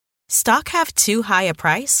Stock have too high a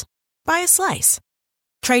price? Buy a slice.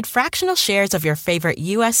 Trade fractional shares of your favorite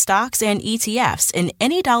U.S. stocks and ETFs in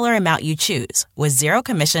any dollar amount you choose with zero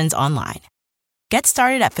commissions online. Get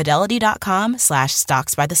started at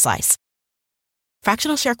Fidelity.com/stocks by the slice.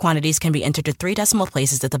 Fractional share quantities can be entered to 3 decimal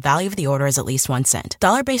places if the value of the order is at least 1 cent.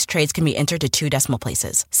 Dollar-based trades can be entered to 2 decimal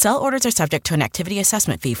places. Sell orders are subject to an activity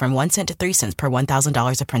assessment fee from 1 cent to 3 cents per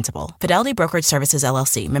 $1,000 of principal. Fidelity Brokerage Services,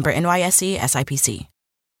 LLC. Member NYSE, SIPC.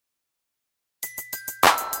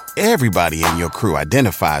 Everybody in your crew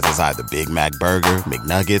identifies as either Big Mac Burger,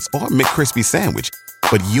 McNuggets, or McCrispy Sandwich.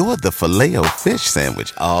 But you're the Filet-O-Fish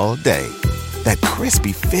Sandwich all day. That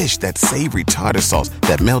crispy fish, that savory tartar sauce,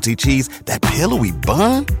 that melty cheese, that pillowy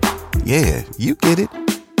bun. Yeah, you get it.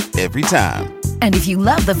 Every time. And if you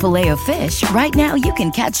love the Filet-O-Fish, right now you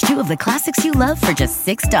can catch 2 of the classics you love for just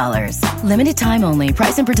 $6. Limited time only.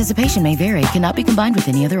 Price and participation may vary. Cannot be combined with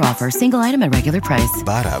any other offer. Single item at regular price.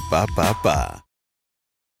 Ba-da-ba-ba-ba.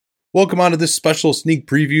 Welcome on to this special sneak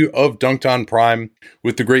preview of Dunked On Prime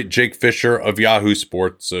with the great Jake Fischer of Yahoo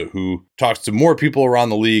Sports, who talks to more people around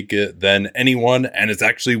the league than anyone and is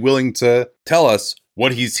actually willing to tell us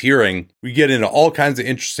what he's hearing. We get into all kinds of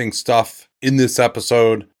interesting stuff in this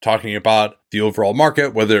episode, talking about the overall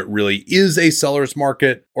market, whether it really is a seller's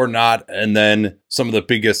market or not, and then some of the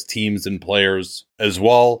biggest teams and players as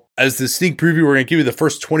well. As the sneak preview, we're going to give you the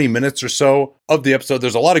first 20 minutes or so of the episode.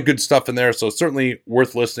 There's a lot of good stuff in there, so certainly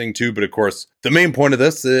worth listening to. But of course, the main point of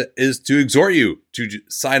this is to exhort you to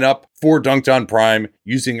sign up for Dunked On Prime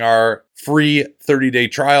using our free 30-day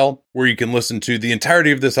trial, where you can listen to the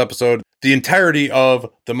entirety of this episode, the entirety of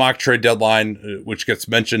the mock trade deadline, which gets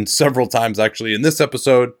mentioned several times actually in this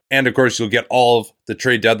episode. And of course, you'll get all of the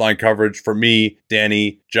trade deadline coverage from me,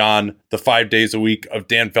 Danny, John, the 5 days a week of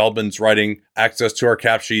Dan Feldman's writing, access to our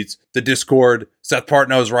cap sheets, the Discord, Seth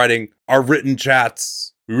Partnow's writing, our written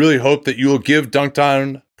chats. We really hope that you will give Dunked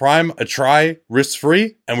On Prime a try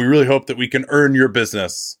risk-free, and we really hope that we can earn your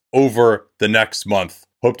business over the next month.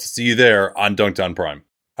 Hope to see you there on Dunked On Prime.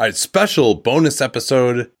 All right, special bonus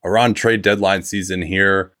episode around trade deadline season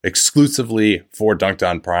here, exclusively for Dunked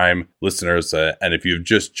On Prime listeners. And if you've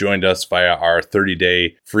just joined us via our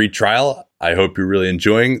 30-day free trial, I hope you're really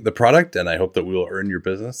enjoying the product, and I hope that we will earn your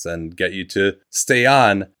business and get you to stay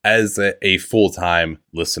on as a full-time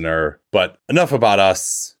listener. But enough about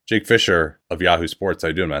us. Jake Fischer of Yahoo Sports. How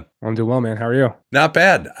you doing, man? I'm doing well, man. How are you? Not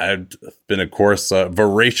bad. I've been, of course,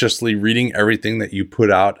 voraciously reading everything that you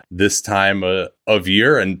put out this time of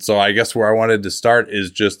year. And so I guess where I wanted to start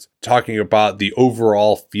is just talking about the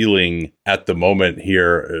overall feeling at the moment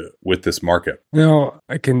here with this market. You know,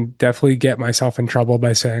 I can definitely get myself in trouble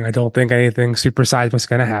by saying I don't think anything super seismic's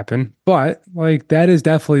going to happen. But like that is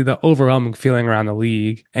definitely the overwhelming feeling around the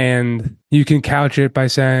league. And you can couch it by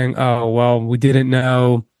saying, oh, well, we didn't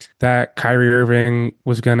know that Kyrie Irving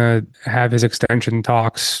was going to have his extension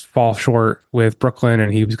talks fall short with Brooklyn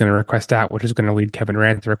and he was going to request out, which is going to lead Kevin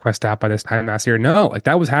Durant to request out by this time last year. No, like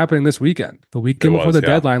that was happening this weekend. The weekend before the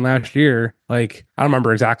deadline last year. Like, I don't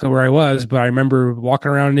remember exactly where I was, but I remember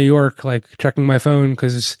walking around New York, like checking my phone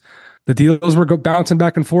because the deals were bouncing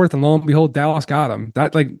back and forth, and lo and behold, Dallas got him.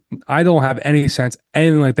 That, like, I don't have any sense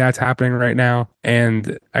anything like that's happening right now.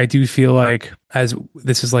 And I do feel like as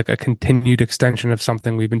this is like a continued extension of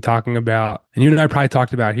something we've been talking about, and you and I probably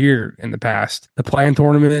talked about here in the past. The play-in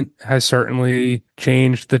tournament has certainly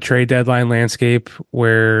changed the trade deadline landscape,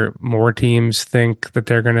 where more teams think that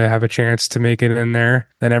they're going to have a chance to make it in there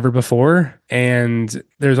than ever before. And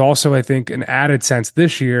there's also, I think, an added sense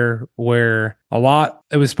this year where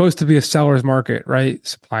it was supposed to be a seller's market, right?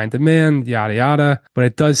 Supply and demand, yada, yada. But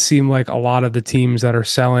it does seem like a lot of the teams that are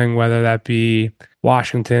selling, whether that be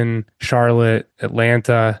Washington, Charlotte,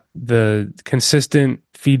 Atlanta, the consistent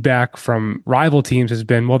feedback from rival teams has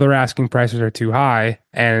been, well, their asking prices are too high.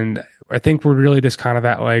 And I think we're really just kind of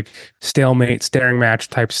at like stalemate, staring match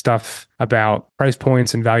type stuff about price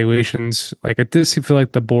points and valuations. Like it does feel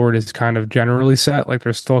like the board is kind of generally set. Like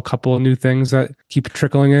there's still a couple of new things that keep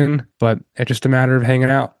trickling in, but it's just a matter of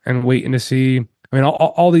hanging out and waiting to see. I mean,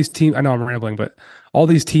 all these teams, I know I'm rambling, but all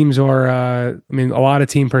these teams are, a lot of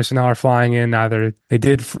team personnel are flying in. Either they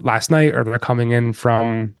did last night or they're coming in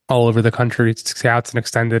from all over the country, scouts and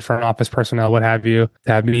extended front office personnel, what have you,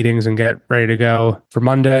 to have meetings and get ready to go for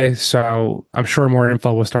Monday. So I'm sure more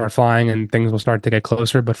info will start flying and things will start to get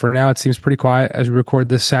closer. But for now, it seems pretty quiet as we record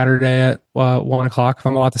this Saturday at 1 o'clock. If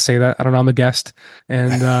I'm allowed to say that, I don't know, I'm a guest.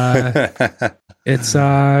 And it's,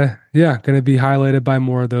 going to be highlighted by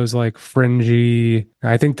more of those like fringy.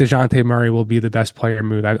 I think DeJounte Murray will be the best player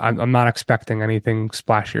move. I'm not expecting anything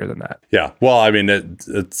splashier than that. Yeah. Well, I mean,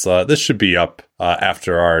 it's this should be up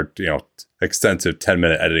after our, extensive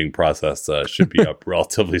 10-minute editing process should be up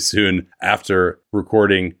relatively soon after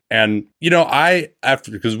recording. And,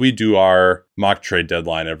 because we do our mock trade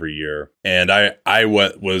deadline every year, and I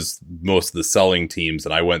was most of the selling teams,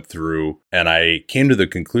 and I went through and I came to the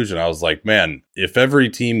conclusion, I was like, man, if every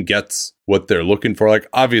team gets what they're looking for, like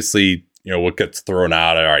obviously, what gets thrown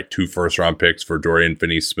out, all right, 2 first-round picks for Dorian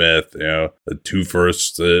Finney-Smith, 2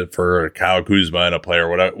 firsts for Kyle Kuzma and a player,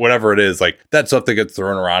 whatever it is, like that stuff that gets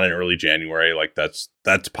thrown around in early January, like that's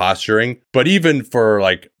posturing. But even for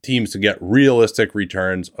like teams to get realistic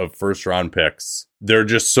returns of first-round picks, there are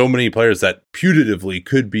just so many players that putatively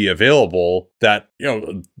could be available that,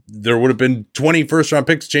 there would have been 20 first-round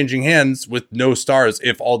picks changing hands with no stars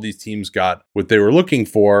if all these teams got what they were looking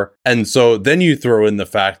for. And so then you throw in the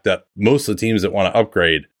fact that most of the teams that want to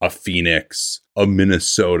upgrade, a Phoenix, a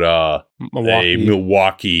Minnesota, a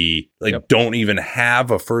Milwaukee, don't even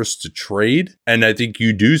have a first to trade. And I think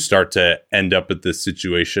you do start to end up at this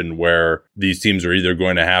situation where these teams are either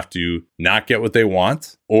going to have to not get what they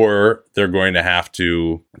want, or they're going to have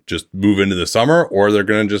to just move into the summer, or they're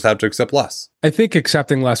going to just have to accept less. I think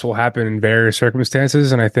accepting less will happen in various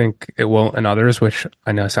circumstances, and I think it won't in others, which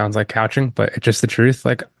I know sounds like couching, but it's just the truth.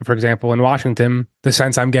 Like, for example, in Washington, the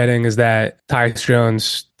sense I'm getting is that Tyus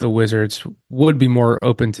Jones, the Wizards, would be more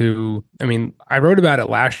open to, I wrote about it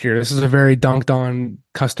last year. This is a very dunked on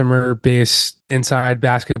customer base inside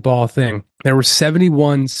basketball thing. There were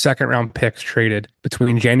 71 second round picks traded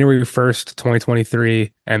between January 1st,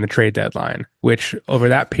 2023 and the trade deadline, which over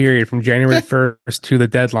that period from January 1st to the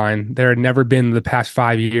deadline, there had never been the past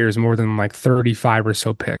 5 years more than like 35 or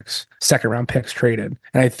so picks, second round picks traded.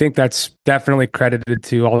 And I think that's definitely credited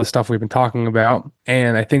to all the stuff we've been talking about.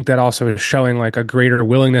 And I think that also is showing like a greater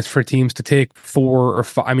willingness for teams to take 4 or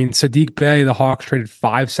 5. Sadiq Bey, the Hawks traded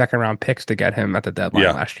 5 second round picks to get him at the deadline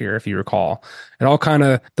last year, if you recall. It all kind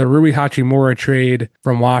of, the Rui Hachimura trade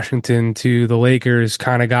from Washington to the Lakers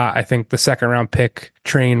kind of got, I think, the second round pick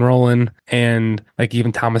train rolling. And like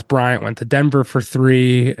even Thomas Bryant went to Denver for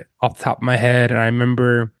 3 off the top of my head. And I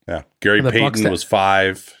remember Gary Payton was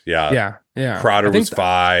 5. Yeah. Crowder was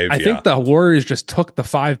 5. I think the Warriors just took the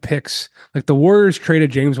 5 picks. Like the Warriors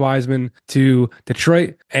traded James Wiseman to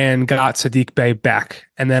Detroit and got Sadiq Bey back.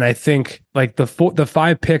 And then I think like the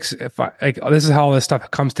 5 picks, this is how all this stuff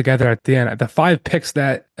comes together at the end. The 5 picks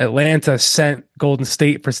that Atlanta sent Golden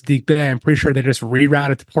State for Sadiq Bey, I'm pretty sure they just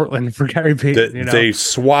rerouted to Portland for Gary Payton. They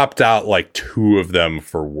swapped out like 2 of them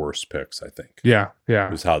for worse picks, I think. Yeah.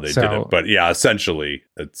 Is how they did it. But essentially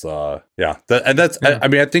it's I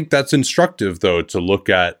think that's instructive though, to look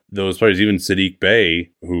at those players, even Sadiq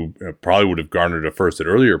Bey, who probably would have garnered a first at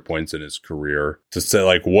earlier points in his career, to say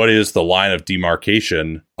like, what is the line of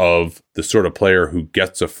demarcation of the sort of player who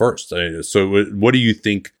gets a first? So what do you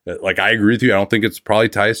think? Like, I agree with you. I don't think it's probably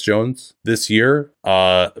Tyus Jones this year,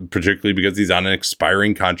 particularly because he's on an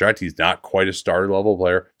expiring contract. He's not quite a starter level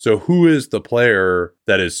player. So who is the player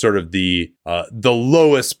that is sort of the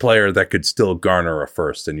lowest player that could still garner a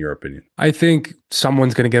first, in your opinion? I think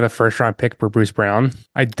someone's going to get a first round pick for Bruce Brown.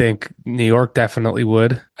 I think New York definitely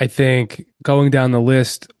would. I think going down the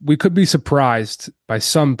list, we could be surprised by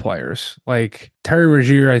some players. Like Terry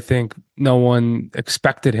Rozier, I think no one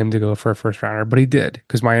expected him to go for a first rounder, but he did,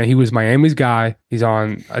 because he was Miami's guy. He's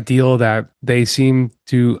on a deal that they seem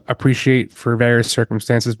to appreciate for various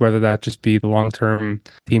circumstances, whether that just be the long-term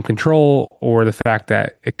team control or the fact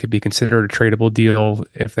that it could be considered a tradable deal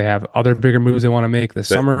if they have other bigger moves they want to make this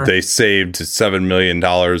summer. They saved $7 million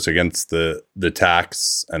against the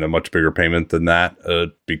tax and a much bigger payment than that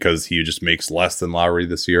because he just makes less than Lowry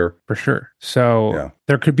this year. For sure. So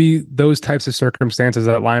there could be those types of circumstances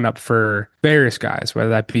that line up for various guys, whether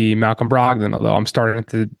that be Malcolm Brogdon, although I'm starting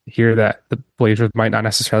to hear that the Blazers might not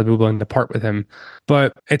necessarily be willing to part with him.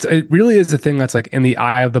 But it really is a thing that's like in the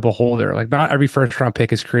eye of the beholder. Like not every first round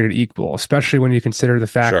pick is created equal, especially when you consider the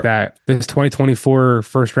fact that this 2024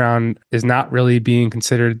 first round is not really being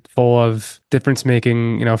considered full of difference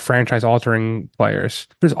making, franchise altering players.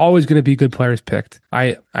 There's always going to be good players picked.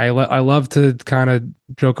 I love to kind of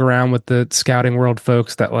joke around with the scouting world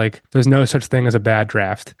folks that like there's no such thing as a bad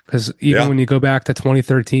draft, because even when you go back to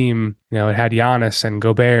 2013, it had Giannis and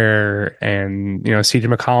Gobert and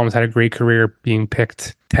CJ McCollum's had a great career being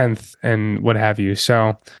picked 10th and what have you.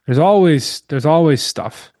 So there's always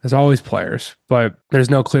stuff. There's always players, but there's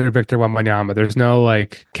no clear Victor Wembanyama. There's no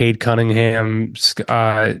like Cade Cunningham,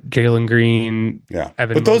 Jalen Green,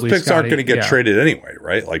 Evan but those Mobley, picks aren't going to get traded anyway,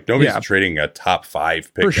 right? Like nobody's trading a top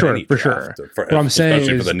 5 pick for sure. What I'm saying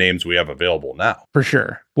is, for the names we have available now. For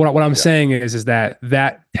sure. What I'm saying is that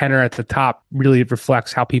tenor at the top really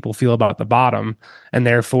reflects how people feel about the bottom, and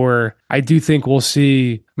therefore I do think we'll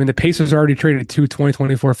see. I mean, the Pacers already traded two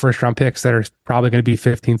 2024 first round picks that are probably going to be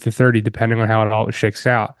 15 to 30, depending on how it all shakes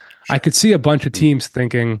out. I could see a bunch of teams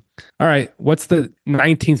thinking, all right, what's the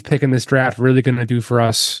 19th pick in this draft really going to do for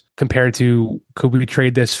us compared to, could we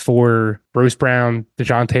trade this for Bruce Brown,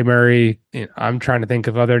 DeJounte Murray? I'm trying to think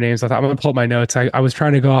of other names. I'm going to pull up my notes. I was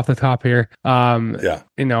trying to go off the top here.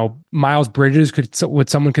 Miles Bridges, would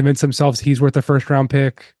someone convince themselves he's worth a first round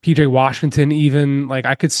pick? PJ Washington, even, like,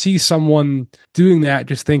 I could see someone doing that,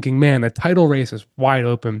 just thinking, man, the title race is wide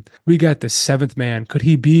open. We got the seventh man. Could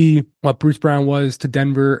he be what Bruce Brown was to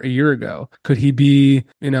Denver a year ago? Could he be,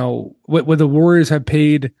 would the Warriors have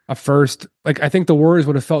paid a first? Like, I think the Warriors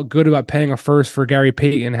would have felt good about paying a first for Gary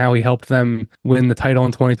Payton, how he helped them win the title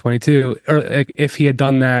in 2022, or like if he had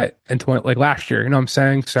done that in last year. You know what I'm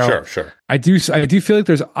saying? So sure. I do feel like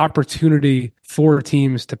there's opportunity for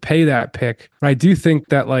teams to pay that pick. But I do think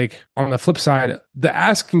that, like, on the flip side, the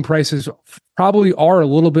asking prices probably are a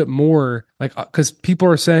little bit more, like, because people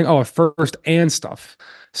are saying, oh, a first and stuff.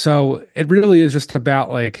 So it really is just about,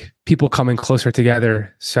 like, people coming closer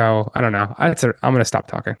together. So I don't know. I'm going to stop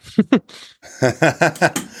talking.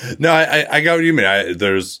 No, I got what you mean.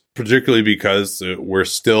 There's particularly because we're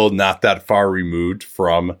still not that far removed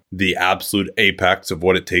from the absolute apex of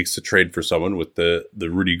what it takes to trade for someone with the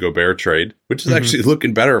Rudy Gobert trade, which is actually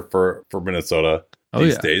looking better for Minnesota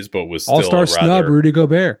these days, but was still all-star snub Rudy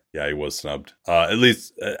Gobert. Yeah, he was snubbed. At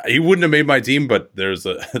least he wouldn't have made my team, but there's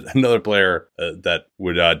another player that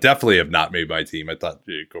would definitely have not made my team. I thought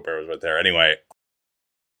Gobert was right there. Anyway.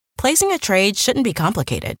 Placing a trade shouldn't be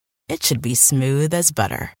complicated. It should be smooth as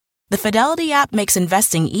butter. The Fidelity app makes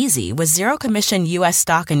investing easy with zero commission U.S.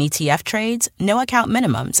 stock and ETF trades, no account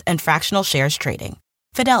minimums, and fractional shares trading.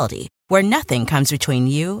 Fidelity, where nothing comes between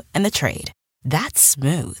you and the trade. That's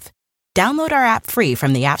smooth. Download our app free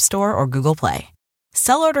from the App Store or Google Play.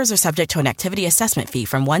 Sell orders are subject to an activity assessment fee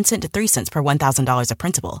from 1 cent to 3 cents per $1,000 of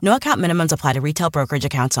principal. No account minimums apply to retail brokerage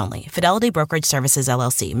accounts only. Fidelity Brokerage Services,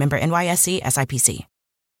 LLC. Member NYSE, SIPC.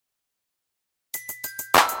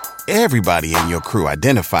 Everybody in your crew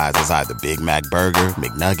identifies as either Big Mac Burger,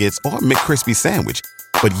 McNuggets, or McCrispy Sandwich.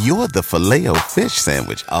 But you're the Filet-O-Fish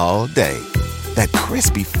Sandwich all day. That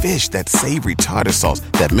crispy fish, that savory tartar sauce,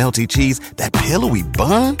 that melty cheese, that pillowy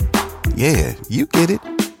bun. Yeah, you get it.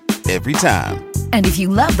 Every time. And if you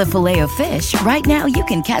love the Filet-O-Fish, right now you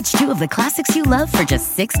can catch two of the classics you love for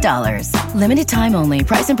just $6. Limited time only.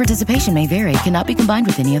 Price and participation may vary. Cannot be combined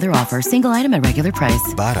with any other offer. Single item at regular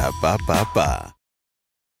price. Ba-da-ba-ba-ba.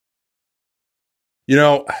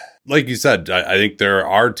 Like you said, I think there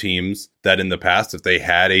are teams that in the past, if they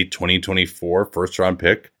had a 2024 first round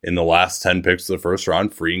pick in the last 10 picks of the first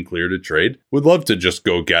round, free and clear to trade, would love to just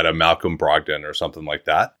go get a Malcolm Brogdon or something like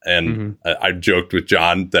that. And I joked with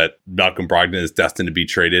John that Malcolm Brogdon is destined to be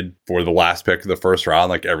traded for the last pick of the first round,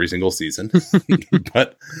 like every single season.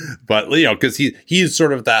 but because he's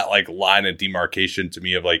sort of that, like, line of demarcation to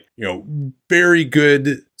me of, like, very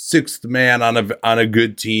good sixth man on a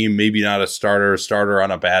good team, maybe not a starter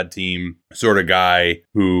on a bad team sort of guy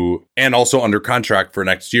who, and also under contract for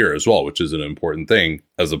next year as well, which is an important thing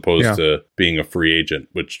as opposed to being a free agent,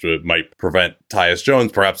 which might prevent Tyus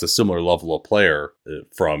Jones, perhaps a similar level of player,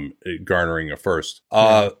 from garnering a first.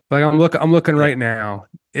 Like, I'm looking right now.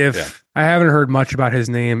 I haven't heard much about his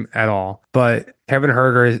name at all, but Kevin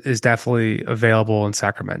Huerter is definitely available in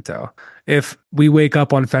Sacramento. If we wake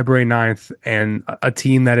up on February 9th and a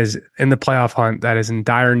team that is in the playoff hunt that is in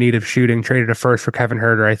dire need of shooting traded a first for Kevin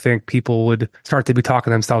Huerter, I think people would start to be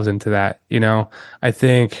talking themselves into that. I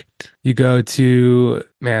think you go to,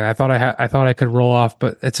 man, I thought I could roll off,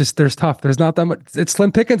 but it's just, there's tough. There's not that much. It's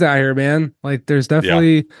slim pickings out here, man. Like, there's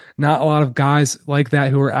definitely not a lot of guys like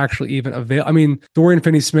that who are actually even available. I mean, Dorian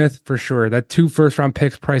Finney-Smith for sure. That 2 first round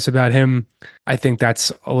picks price about him, I think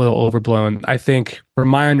that's a little overblown. I think, from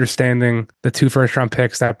my understanding, the 2 first round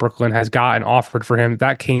picks that Brooklyn has gotten offered for him,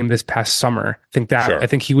 that came this past summer. I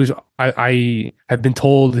think he was, I have been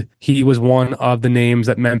told he was one of the names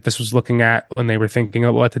that Memphis was looking at when they were thinking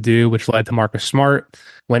of what to do, which led to Marcus Smart.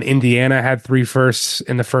 When Indiana had 3 firsts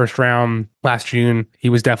in the first round last June, he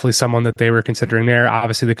was definitely someone that they were considering there.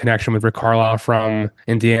 Obviously, the connection with Rick Carlisle from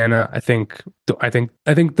Indiana, I think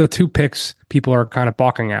the 2 picks people are kind of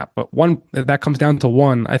balking at, but one that comes down to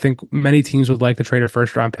one. I think many teams would like to trade a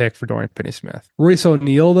first round pick for Dorian Finney-Smith. Royce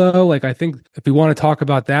O'Neal, though, like, I think if we want to talk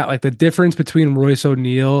about that, like, the difference between Royce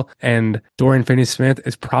O'Neal and Dorian Finney-Smith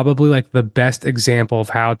is probably, like, the best example of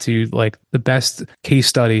how to, like, the best case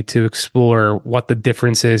study to explore what the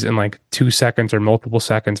difference is in, like, 2 seconds or multiple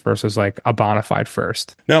seconds versus, like, a bona fide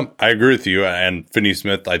first. No, I agree with you. And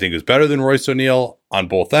Finney-Smith, I think, is better than Royce O'Neal. on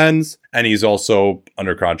both ends, and he's also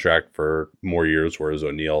under contract for more years, whereas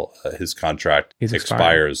O'Neal, his contract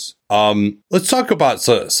expires. Let's talk about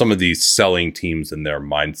some of these selling teams and their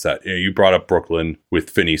mindset. You brought up Brooklyn with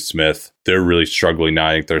Finney Smith. They're really struggling now.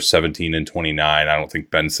 I think they're 17-29. I don't think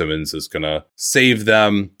Ben Simmons is going to save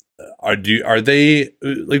them. Are they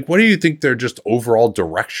like, what do you think their just overall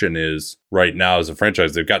direction is right now as a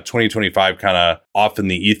franchise? They've got 2025 kind of off in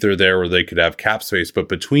the ether there where they could have cap space, but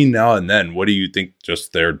between now and then, what do you think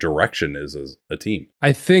just their direction is as a team?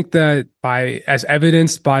 I think that as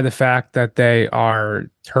evidenced by the fact that they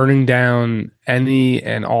are turning down any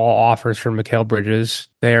and all offers from Mikal Bridges,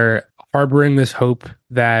 they're harboring this hope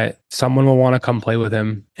that someone will want to come play with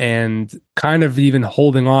him, and kind of even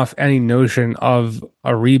holding off any notion of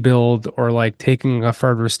a rebuild or like taking a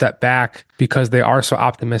further step back because they are so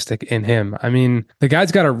optimistic in him. I mean, the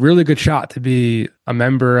guy's got a really good shot to be a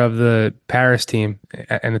member of the Paris team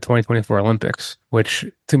in the 2024 Olympics, which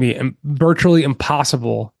to me, virtually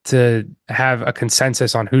impossible to have a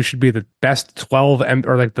consensus on who should be the best 12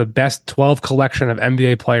 or like the best 12 collection of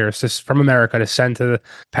NBA players just from America to send to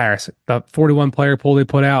Paris. The 41 player pool they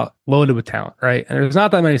put out, loaded with talent, right? And there's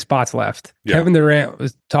not that many spots left. Yeah. Kevin Durant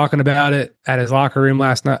was talking about it at his locker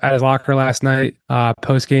last night,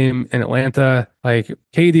 post game in Atlanta. Like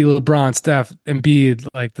KD, LeBron, Steph, Embiid,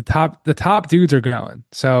 like the top dudes are going.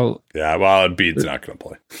 So yeah, well, Embiid's not going to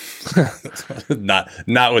play.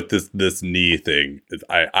 not with this knee thing.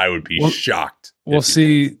 I would be shocked. We'll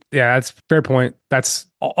see. Yeah, that's a fair point. That's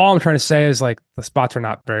all I'm trying to say is like the spots are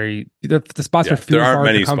not very. The spots are few and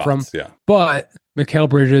far to come from. Yeah, but Mikal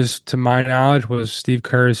Bridges, to my knowledge, was Steve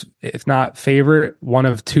Kerr's, if not favorite, one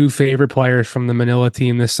of two favorite players from the Manila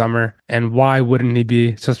team this summer. And why wouldn't he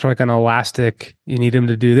be? So it's like an elastic. You need him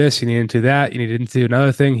to do this. You need him to do that. You need him to do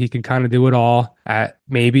another thing. He can kind of do it all at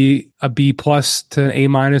maybe a B+ to an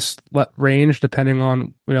A- range, depending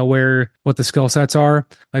on what the skill sets are.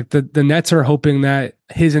 Like the Nets are hoping that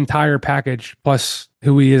his entire package plus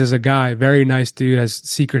who he is as a guy, very nice dude, has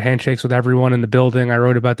secret handshakes with everyone in the building. I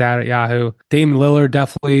wrote about that at Yahoo. Dame Lillard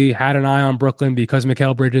definitely had an eye on Brooklyn because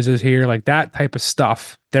Mikal Bridges is here. Like that type of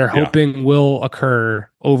stuff they're hoping will occur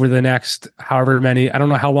over the next however many. I don't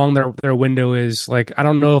know how long their window is. Like, I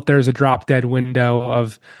don't know if there's a drop dead window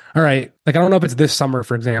of, all right, like, I don't know if it's this summer,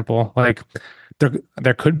 for example. Like,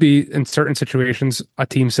 there could be in certain situations a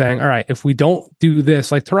team saying, all right, if we don't do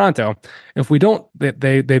this, like Toronto, if we don't,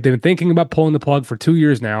 they've been thinking about pulling the plug for 2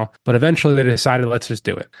 years now, but eventually they decided, let's just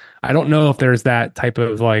do it. I don't know if there's that type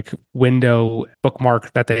of like window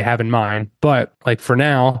bookmark that they have in mind, but like for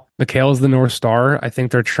now, Mikal is the North Star. I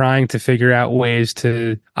think they're trying to figure out ways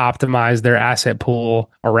to optimize their asset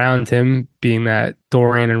pool around him, being that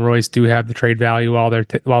Dorian and Royce do have the trade value while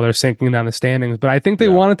they're sinking down the standings. But I think they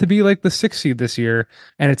want it to be like the 6th seed this year,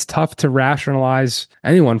 and it's tough to rationalize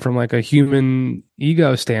anyone from like a human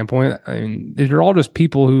ego standpoint. I mean, these are all just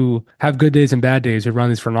people who have good days and bad days who run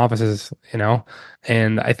these front offices,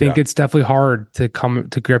 and I think it's definitely hard to come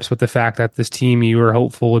to grips with the fact that this team you were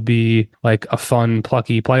hopeful would be like a fun,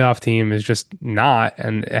 plucky playoff team is just not,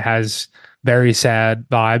 and it has very sad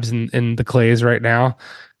vibes in the Clays right now.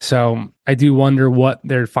 So I do wonder what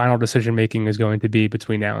their final decision making is going to be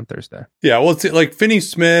between now and Thursday. Yeah, well, it's like Finney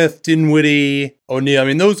Smith, Dinwiddie, O'Neal. I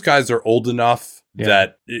mean, those guys are old enough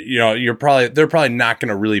that they're probably not going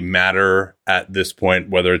to really matter at this point,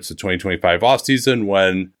 whether it's the 2025 offseason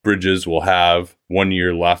when Bridges will have 1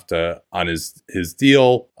 year left on his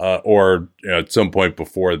deal, or at some point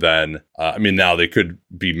before then. I mean, now they could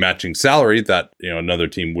be matching salary that another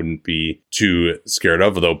team wouldn't be too scared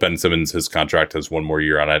of. Although Ben Simmons, his contract has 1 more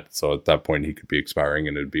year on it, so at that point he could be expiring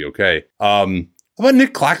and it'd be okay. How about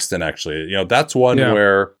Nick Claxton? Actually, that's one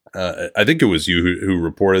where. I think it was you who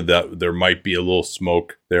reported that there might be a little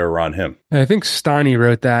smoke there around him. I think Steiny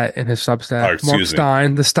wrote that in his Substack. Mark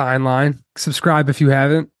Stein, the Stein line. Subscribe if you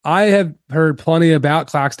haven't. I have heard plenty about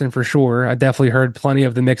Claxton for sure. I definitely heard plenty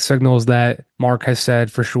of the mixed signals that Mark has said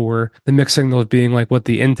for sure. The mixed signals being like what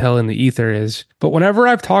the intel in the ether is. But whenever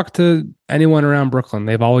I've talked to anyone around Brooklyn,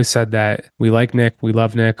 they've always said that we like Nick, we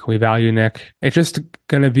love Nick, we value Nick. It's just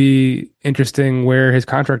going to be interesting where his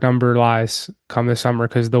contract number lies come this summer,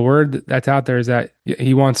 because the word that's out there is that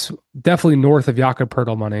he wants definitely north of Jakob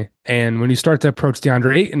Poeltl money. And when you start to approach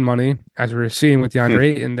DeAndre Ayton money, as we're seeing with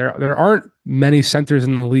DeAndre Ayton, there aren't many centers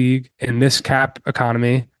in the league in this cap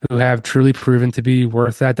economy who have truly proven to be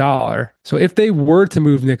worth that dollar. So if they were to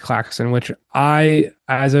move Nick Claxton, which I,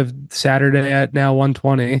 as of Saturday at now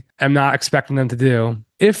 1:20, am not expecting them to do.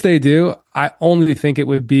 If they do, I only think it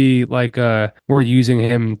would be like we're using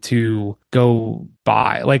him to go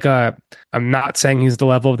buy. I'm not saying he's the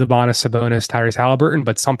level of Domantas Sabonis, Tyrese Halliburton,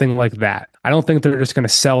 but something like that. I don't think they're just going to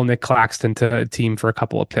sell Nick Claxton to a team for a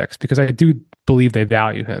couple of picks, because I do believe they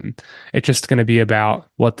value him. It's just going to be about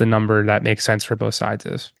what the number that makes sense for both sides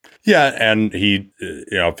is. Yeah, and he,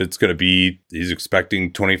 if it's going to be, he's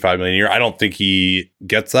expecting $25 million a year. I don't think he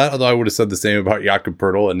gets that, although I would have said the same about Jakob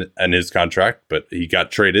Poeltl and his contract, but he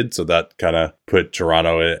got traded, so that kind of put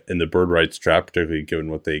Toronto in the bird rights trap, particularly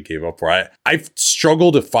given what they gave up for. I've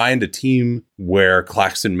struggled to find a team where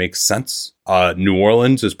Claxton makes sense. New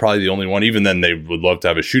Orleans is probably the only one. Even then, they would love to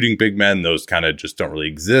have a shooting big man. Those kind of just don't really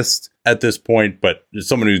exist at this point. But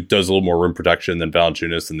someone who does a little more rim protection than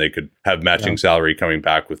Valanciunas, and they could have matching salary coming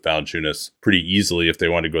back with Valanciunas pretty easily if they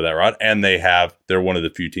want to go that route. And they're one of the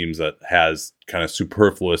few teams that has kind of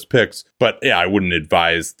superfluous picks. But yeah, I wouldn't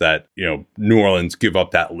advise that, New Orleans give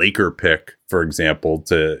up that Laker pick, for example,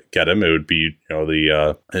 to get him. It would be,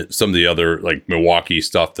 some of the other like Milwaukee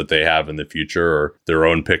stuff that they have in the future, or their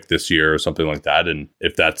own pick this year or something like that. And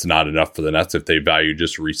if that's not enough for the Nets, if they value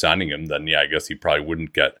just re-signing him, then yeah, I guess he probably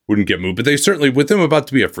wouldn't get moved. But they certainly, with him about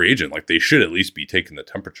to be a free agent, like they should at least be taking the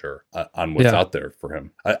temperature on what's out there for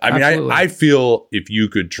him. I mean, I feel if you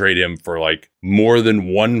could trade him for like more than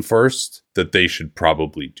one first, that they should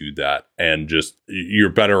probably do that. And just, you're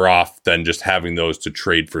better off than just having those to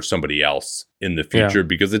trade for somebody else in the future,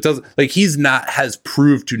 because it doesn't, like, has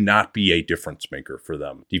proved to not be a difference maker for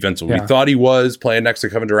them defensively. We thought he was playing next to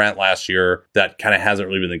Kevin Durant last year. That kind of hasn't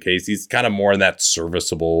really been the case. He's kind of more in that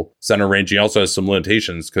serviceable center range. He also has some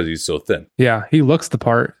limitations because he's so thin. Yeah, he looks the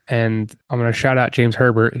part. And I'm going to shout out James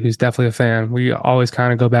Herbert, who's definitely a fan. We always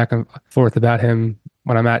kind of go back and forth about him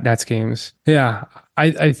when I'm at Nets games. Yeah,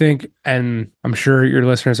 I think, and I'm sure your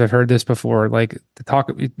listeners have heard this before, like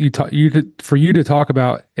for you to talk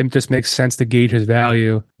about, it just makes sense to gauge his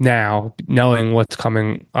value now, knowing what's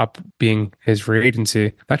coming up being his free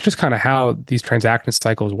agency. That's just kind of how these transaction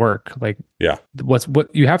cycles work. Like, yeah, what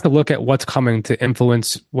you have to look at what's coming to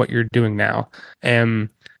influence what you're doing now. And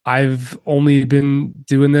I've only been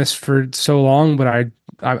doing this for so long, but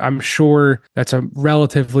I'm sure that's a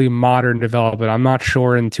relatively modern development. I'm not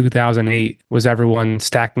sure in 2008 was everyone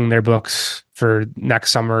stacking their books for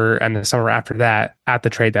next summer and the summer after that at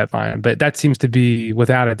the trade deadline. But that seems to be,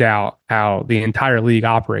 without a doubt, how the entire league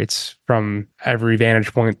operates from every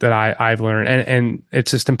vantage point that I've learned. And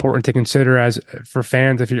it's just important to consider as for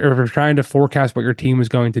fans, if you're trying to forecast what your team is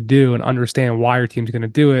going to do and understand why your team's going to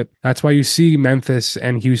do it. That's why you see Memphis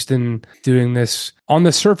and Houston doing this on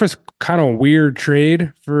the surface kind of weird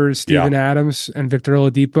trade for Steven Adams and Victor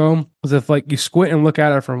Oladipo. Because if like you squint and look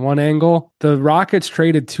at it from one angle, the Rockets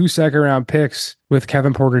traded 2 second-round picks with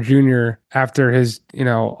Kevin Porter Jr. after his,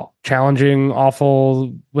 challenging,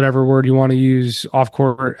 awful, whatever word you want to use,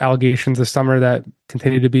 off-court allegations this summer that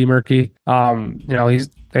continue to be murky.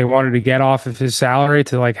 They wanted to get off of his salary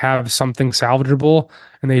to like have something salvageable,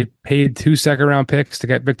 and they paid 2 second-round picks to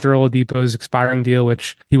get Victor Oladipo's expiring deal,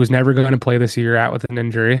 which he was never going to play this year out with an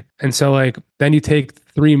injury. And so like then you take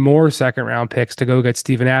 3 more second-round picks to go get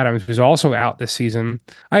Steven Adams, who's also out this season.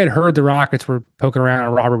 I had heard the Rockets were poking around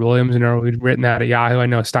on Robert Williams, and we'd written that at Yahoo. I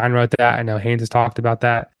know Stein wrote that. I know Haynes has talked about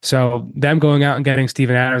that. So them going out and getting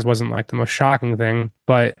Steven Adams wasn't like the most shocking thing,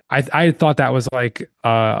 but I thought that was like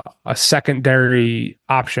a secondary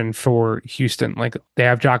option for Houston. Like they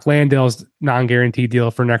have Jock Landale's non-guaranteed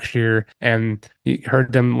deal for next year, and you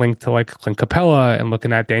heard them linked to like Clint Capella and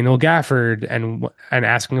looking at Daniel Gafford and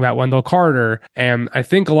asking about Wendell Carter. And I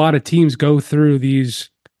think a lot of teams go through these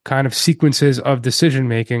kind of sequences of decision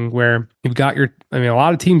making where you've got a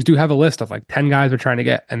lot of teams do have a list of like 10 guys they're trying to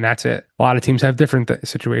get, and that's it. A lot of teams have different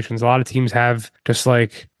situations. A lot of teams have just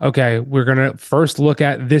like, okay, we're going to first look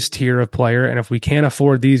at this tier of player, and if we can't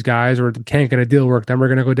afford these guys or can't get a deal work, then we're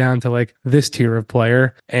going to go down to like this tier of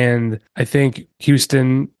player. And I think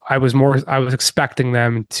Houston, I was expecting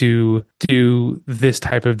them to do this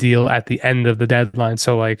type of deal at the end of the deadline.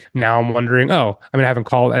 So like now I'm wondering, I haven't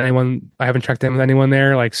called anyone, I haven't checked in with anyone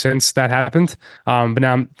there like since that happened. But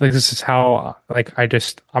now I'm like, this is how like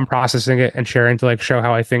I'm processing it and sharing to like show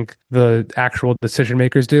how I think the actual decision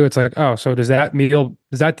makers do. It's like, so does that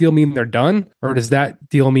deal mean they're done, or does that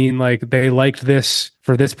deal mean like they liked this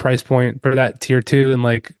for this price point for that tier 2, and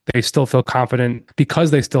like they still feel confident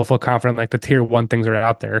because they still feel confident like the tier 1 things are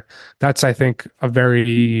out there. That's, I think, a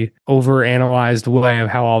very overanalyzed way of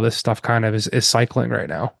how all this stuff kind of is cycling right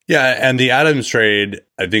now. Yeah, and the Adams trade,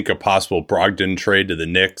 I think a possible Brogdon trade to the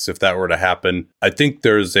Knicks, if that were to happen, I think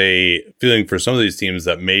there's a feeling for some of these teams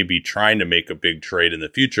that may be trying to make a big trade in the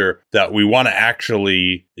future that we want to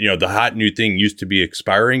actually, the hot new thing used to be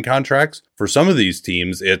expiring contracts. For some of these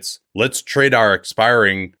teams, it's let's trade our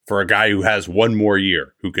expiring for a guy who has one more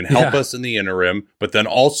year, who can help us in the interim, but then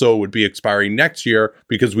also would be expiring next year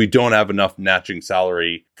because we don't have enough matching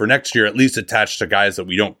salary for next year, at least attached to guys that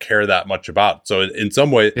we don't care that much about. So in some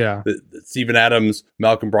way, Steven Adams,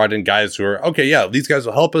 Malcolm Brogdon, guys who are, okay, these guys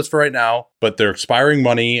will help us for right now, but they're expiring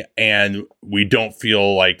money and we don't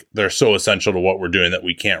feel like they're so essential to what we're doing that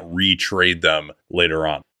we can't retrade them later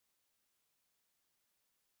on.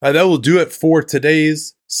 That will do it for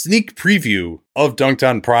today's sneak preview of Dunked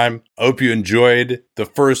On Prime. I hope you enjoyed the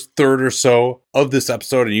first third or so of this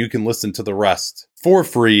episode, and you can listen to the rest for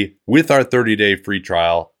free with our 30-day free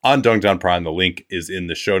trial on Dunked On Prime. The link is in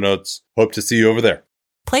the show notes. Hope to see you over there.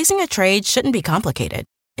 Placing a trade shouldn't be complicated.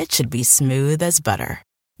 It should be smooth as butter.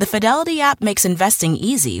 The Fidelity app makes investing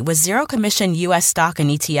easy with zero commission U.S. stock and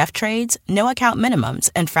ETF trades, no account minimums,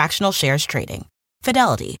 and fractional shares trading.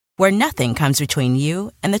 Fidelity, where nothing comes between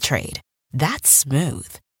you and the trade. That's smooth.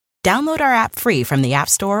 Download our app free from the App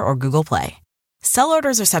Store or Google Play. Sell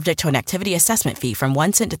orders are subject to an activity assessment fee from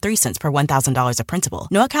 1 cent to 3 cents per $1,000 of principal.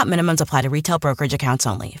 No account minimums apply to retail brokerage accounts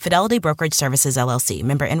only. Fidelity Brokerage Services, LLC.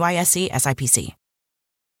 Member NYSE, SIPC.